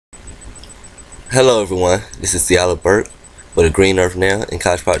Hello everyone, this is Airborne with a Green Earth now in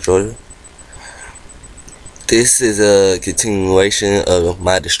College Park, Georgia. This is a continuation of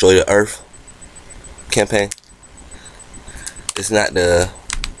my Destroy the Earth campaign. It's not the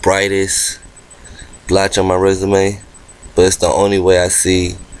brightest blotch on my resume, but it's the only way I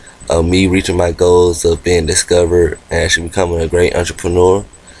see me reaching my goals of being discovered and actually becoming a great entrepreneur,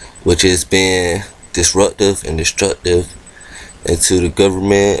 which is being disruptive and destructive. And to the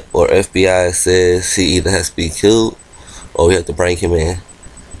government or FBI says he either has to be killed or we have to bring him in.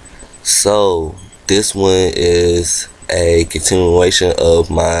 So this one is a continuation of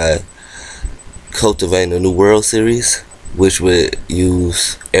my Cultivating a New World series, which would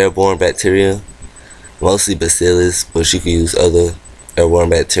use airborne bacteria, mostly bacillus, but you can use other airborne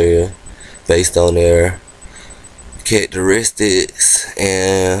bacteria based on their characteristics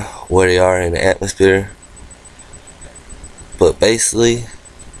and where they are in the atmosphere. But basically,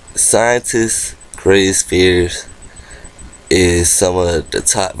 scientists' greatest fears is some of the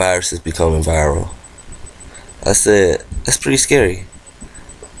top viruses becoming viral. I said, that's pretty scary.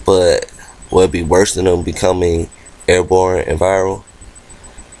 But what would be worse than them becoming airborne and viral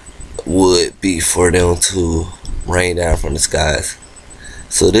would be for them to rain down from the skies.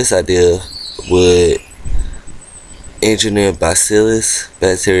 So this idea would engineer bacillus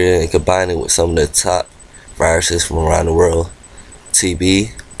bacteria and combine it with some of the top viruses from around the world: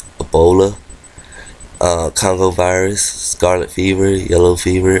 TB, Ebola, Congo virus, scarlet fever, yellow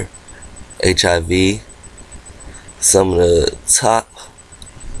fever, HIV, some of the top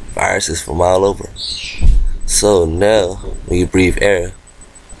viruses from all over. So now, when you breathe air,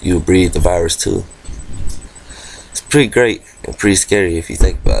 you breathe the virus too. It's pretty great and pretty scary if you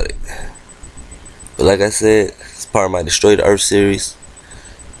think about it. But like I said, it's part of my Destroy the Earth series,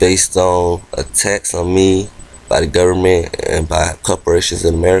 based on attacks on me by the government and by corporations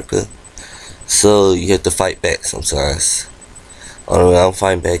in America. So you have to fight back sometimes. Only way I'm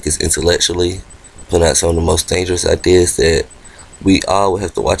fighting back is intellectually, putting out some of the most dangerous ideas that we all would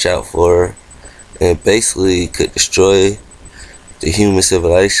have to watch out for, and basically could destroy the human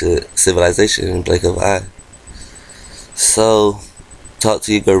civilization in the blink of an eye. So talk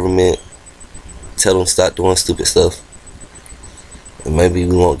to your government, tell them stop doing stupid stuff, and maybe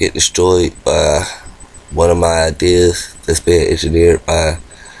we won't get destroyed by one of my ideas that's been engineered by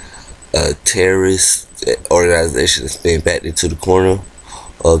a terrorist organization that's being backed into the corner,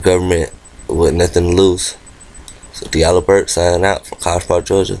 or a government with nothing to lose. So Airborne signing out from College Park,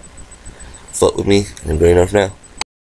 Georgia. Fuck with me and Green Earth now.